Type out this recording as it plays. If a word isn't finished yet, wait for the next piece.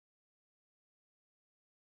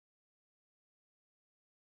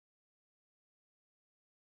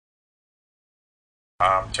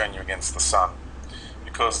turn you against the sun,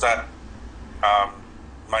 because that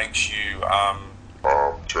makes you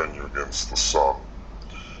turn you against the sun,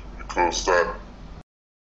 because that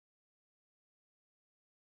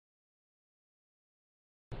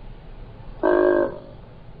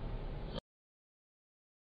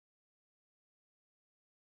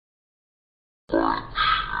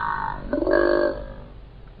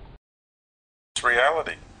it's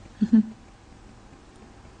reality.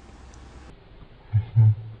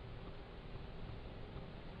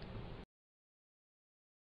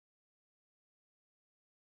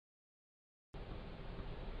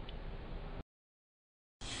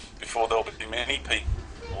 Before there'll be many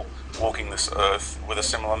people walking this earth with a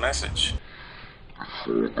similar message.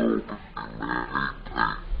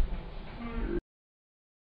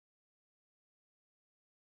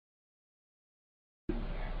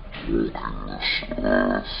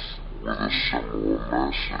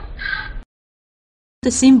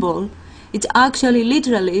 The symbol, it's actually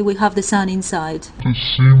literally we have the sun inside. The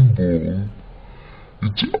symbol,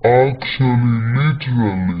 it's actually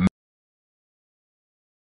literally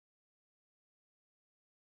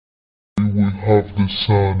we have the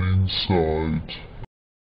sun inside.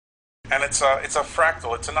 And it's a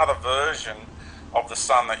fractal, it's another version of the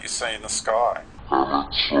sun that you see in the sky. And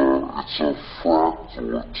it's a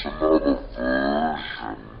fractal, it's another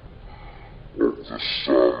version of the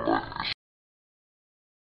sun that you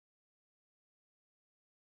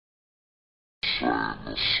see in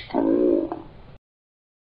the sky.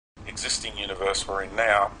 Existing universe we're in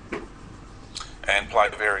now, and play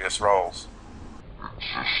various roles.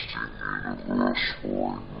 Existing universe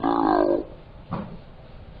we're in now,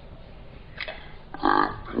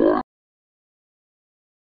 and play various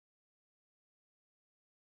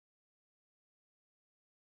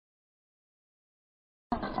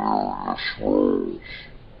roles.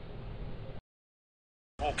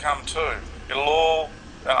 Will come too. It'll all,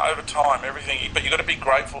 and over time, everything. But you've got to be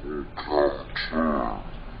grateful. Will come true.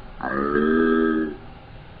 And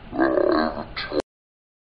over time.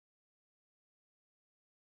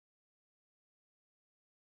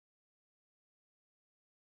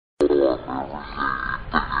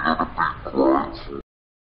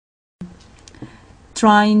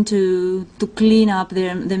 Trying to clean up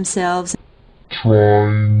themselves.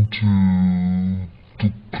 Trying to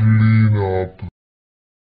clean up.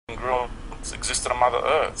 It's existed on Mother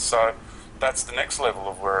Earth, so that's the next level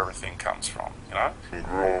of where everything comes from, you know?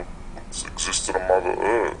 It's existed on Mother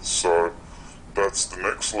Earth, so that's the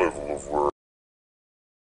next level of where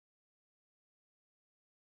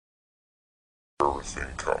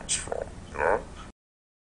everything comes from, you know?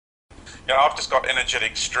 You know, I've just got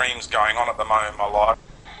energetic streams going on at the moment in my life.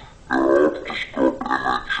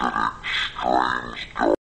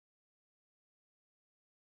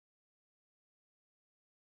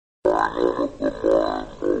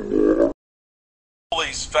 All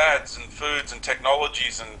these fads and foods and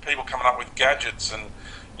technologies and people coming up with gadgets and,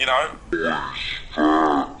 you know.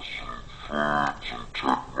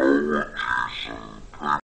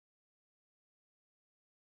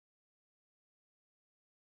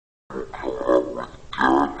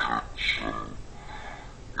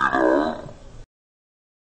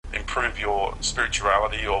 Improve your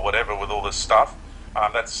spirituality or whatever with all this stuff. I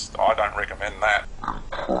don't recommend that. I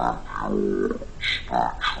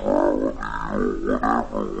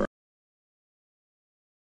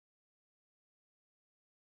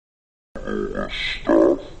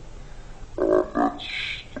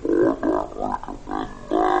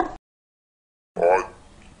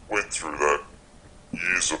went through that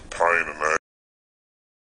years of pain and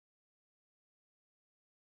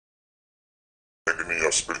agony. I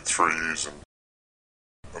spent 3 years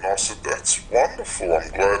and I said, that's wonderful. I'm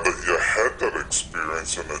glad that you had that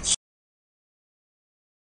experience, and it's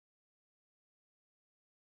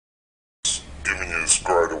giving you this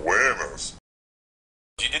great awareness.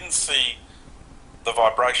 You didn't see the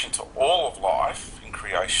vibration to all of life in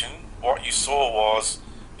creation. What you saw was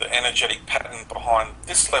the energetic pattern behind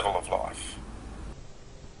this level of life.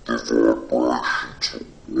 The vibration to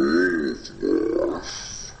all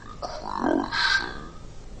of life in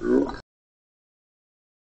creation.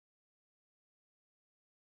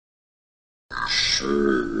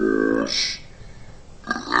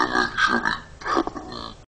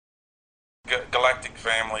 Galactic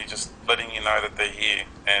family just letting you know that they're here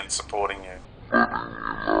and supporting you.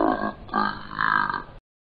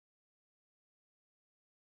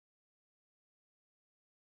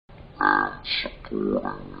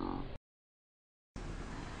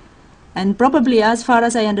 And probably, as far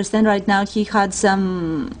as I understand right now, he had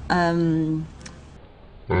some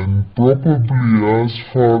And probably, as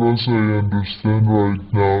far as I understand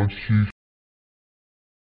right now, she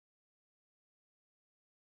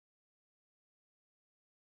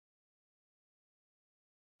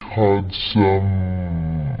had some,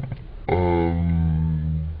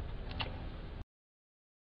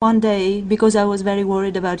 One day, because I was very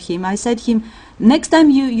worried about him, I said him, next time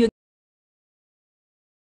you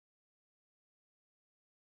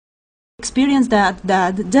experience that,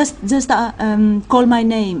 Dad, just call my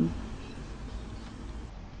name.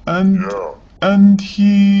 and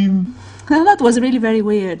he... That was really very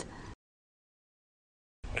weird.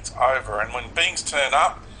 It's over. And when beings turn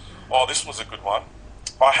up, oh, this was a good one.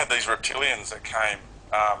 I had these reptilians that came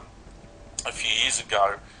a few years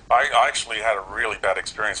ago. I actually had a really bad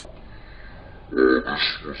experience.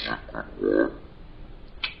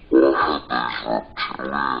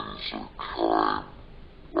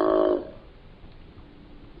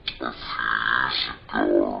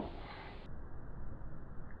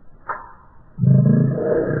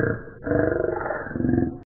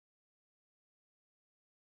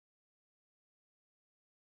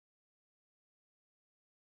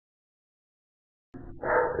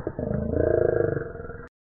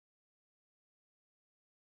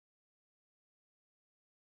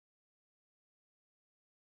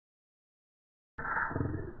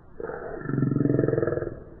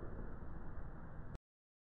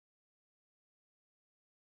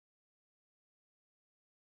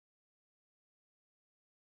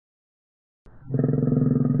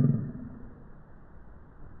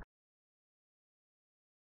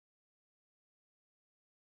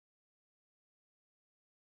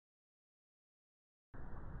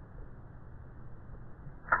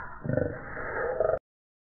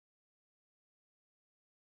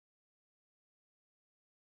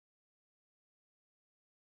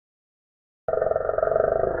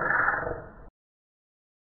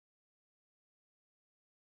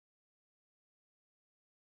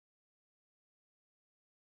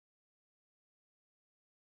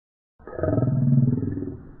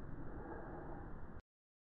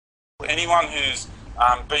 Anyone who's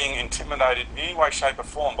being intimidated in any way, shape or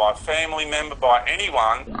form by a family member, by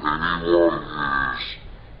anyone,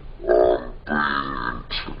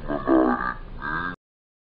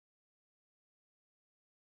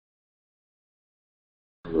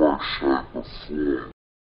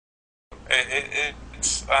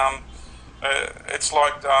 it's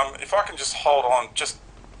like if I can just hold on, just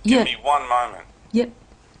give me one moment. Yeah.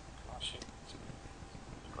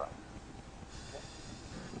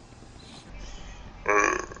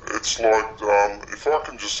 It's like, if I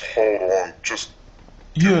can just hold on, just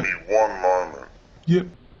give me one moment. Yep.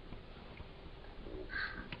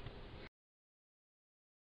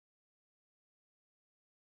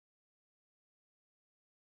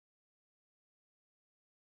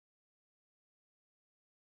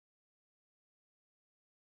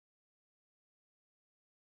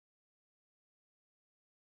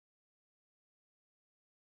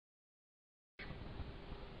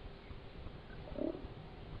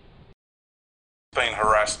 Been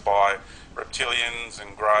harassed by reptilians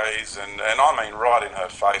and greys, and I mean right in her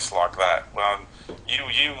face like that. Well,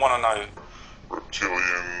 you want to know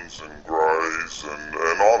Reptilians and greys, and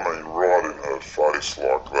I mean right in her face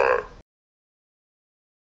like that.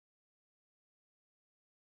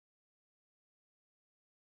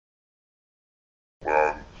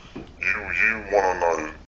 Well, you want to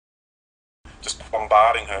know. just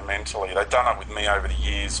bombarding her mentally. They've done it with me over the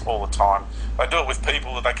years, all the time. They do it with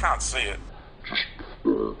people that they can't see it.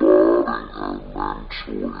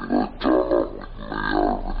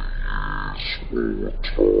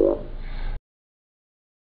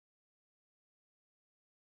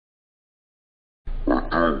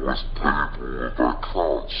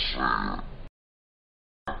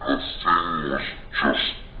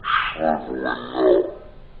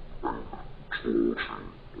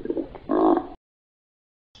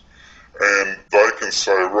 And they can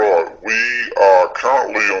say, right, we are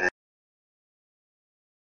currently on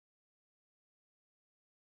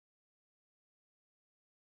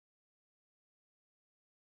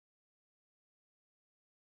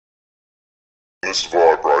this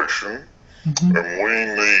vibration, and we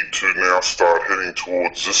need to now start heading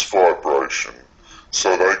towards this vibration,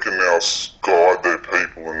 so they can now guide their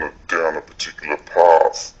people down a particular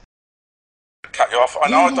path. Cut you off. I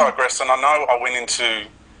know I digressed, and I know I went into.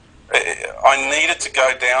 I needed to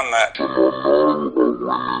go down that.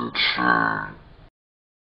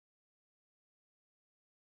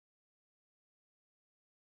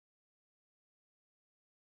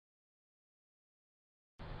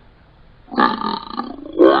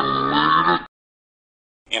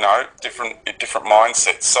 You know, different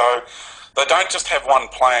mindsets. So they don't just have one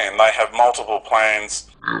plan, they have multiple plans.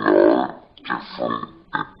 Different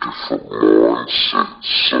mindsets,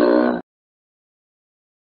 so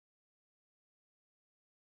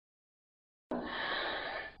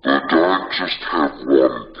they don't just have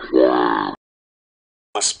one plan.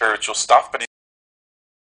 The spiritual stuff, but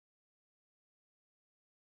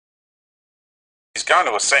he's going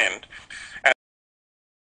to ascend. And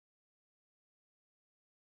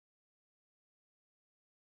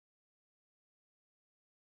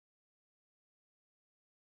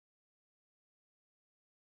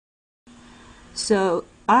so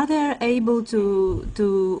are they able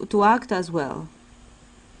to act as well?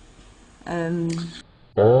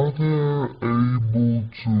 Are they able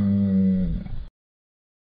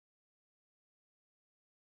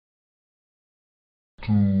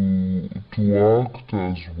to act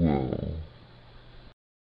as well?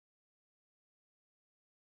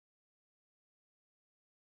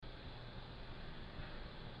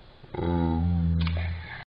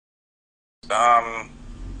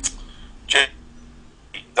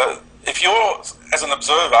 If you're, as an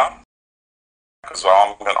observer, because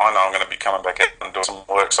I know I'm going to be coming back out and doing some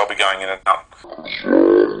work, so I'll be going in and out.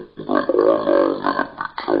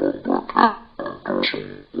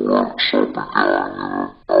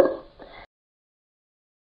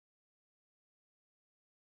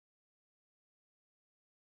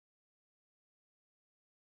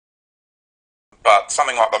 But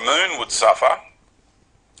something like the moon would suffer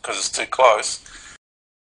because it's too close.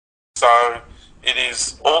 So it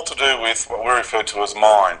is all to do with what we refer to as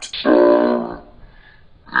mind.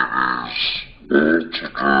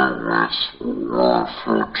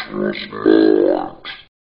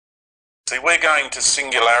 See, we're going to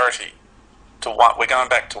singularity, to one. We're going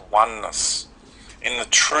back to oneness, in the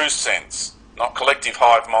true sense, not collective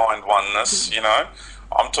hive mind oneness. You know,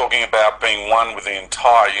 I'm talking about being one with the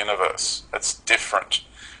entire universe. It's different.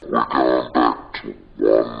 We're going back to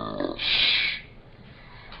oneness.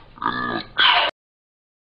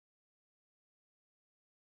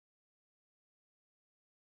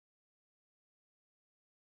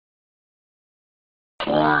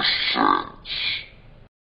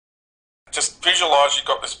 Just visualise you've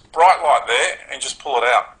got this bright light there and just pull it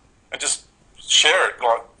out and just share it.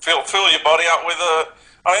 Like fill your body up with a.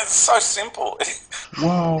 I mean, it's so simple.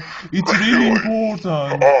 Wow, it's really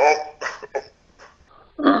important.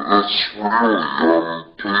 It's really young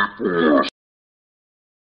people.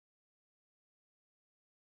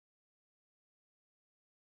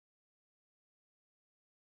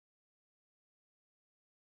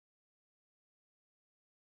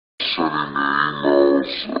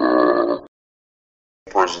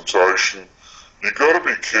 Presentation, you got to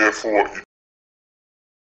be careful what you're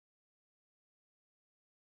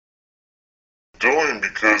doing,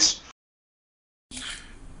 because,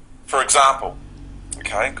 for example,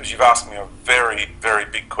 okay, because you've asked me a very, very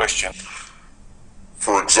big question.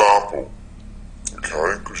 For example,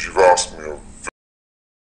 okay, because you've asked me a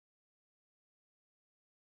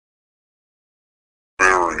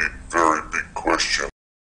very, very big question.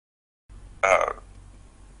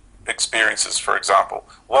 Experiences, for example.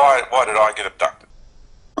 Why did I get abducted?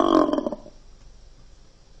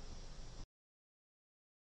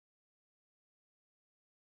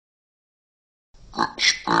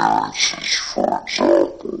 Experiences, for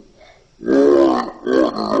example. Why did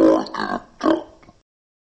I get abducted?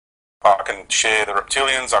 I can share the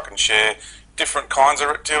reptilians, I can share different kinds of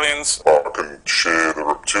reptilians. I can share the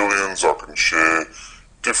reptilians, I can share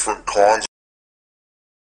different kinds of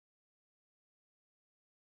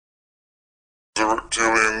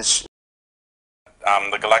reptilians.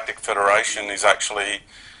 The Galactic Federation is actually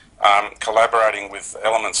collaborating with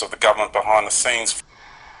elements of the government behind the scenes.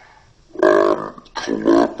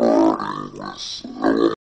 Collaborating with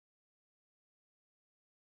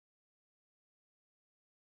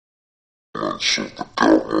elements of the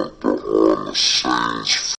government behind the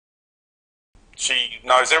scenes. She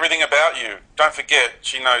knows everything about you. Don't forget,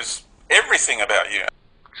 she knows everything about you.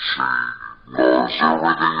 She knows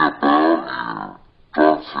everything about you.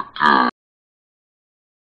 Don't forget.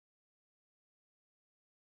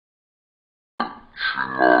 She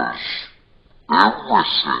knows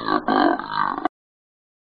everything about you.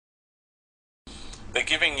 They're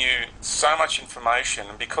giving you so much information,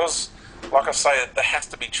 and because, like I say, there has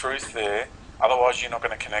to be truth there, otherwise you're not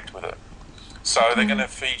going to connect with it. So they're going to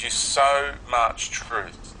feed you so much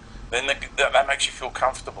truth. Then that makes you feel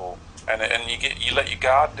comfortable, and you let your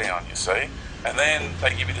guard down, you see. And then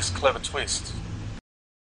they give you this clever twist.